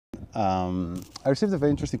I received a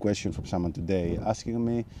very interesting question from someone today asking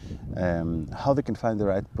me how they can find the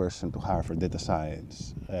right person to hire for data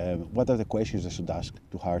science. What are the questions they should ask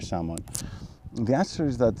to hire someone? The answer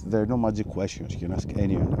is that there are no magic questions you can ask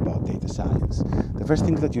anyone about data science. The first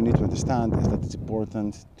thing that you need to understand is that it's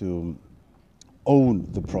important to own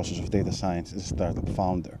the process of data science as a startup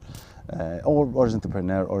founder. Or as an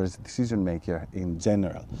entrepreneur or as a decision maker in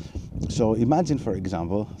general. So imagine, for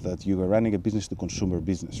example, that you are running a business to consumer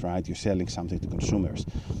business, right? You're selling something to consumers.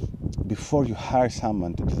 Before you hire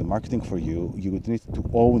someone to do the marketing for you, you would need to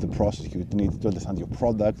own the process. You would need to understand your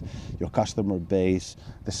product, your customer base,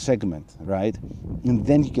 the segment, right? And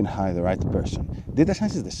then you can hire the right person. Data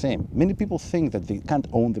science is the same. Many people think that they can't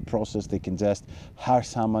own the process. They can just hire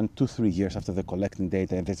someone 2-3 years after they're collecting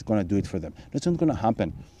data and it's going to do it for them. That's not going to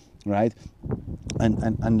happen. Right?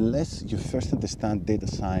 And unless you first understand data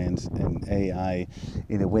science and AI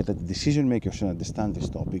in a way that the decision makers should understand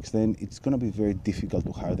these topics, then it's going to be very difficult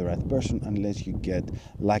to hire the right person unless you get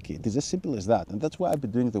lucky. It is as simple as that. And that's why I've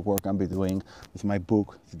been doing the work I've been doing with my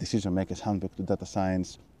book, The Decision Maker's Handbook to Data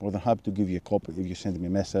Science. More than happy to give you a copy if you send me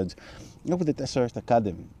a message. And with the TESSERACT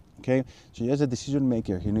Academy. Okay, so as a decision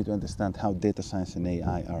maker, you need to understand how data science and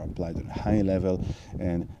AI are applied at a high level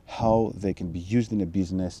and how they can be used in a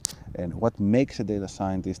business and what makes a data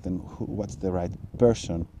scientist and what's the right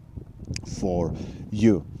person for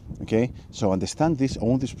you. Okay, so understand this,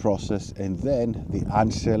 own this process, and then the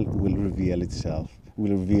answer will reveal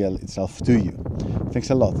itself to you.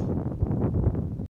 Thanks a lot.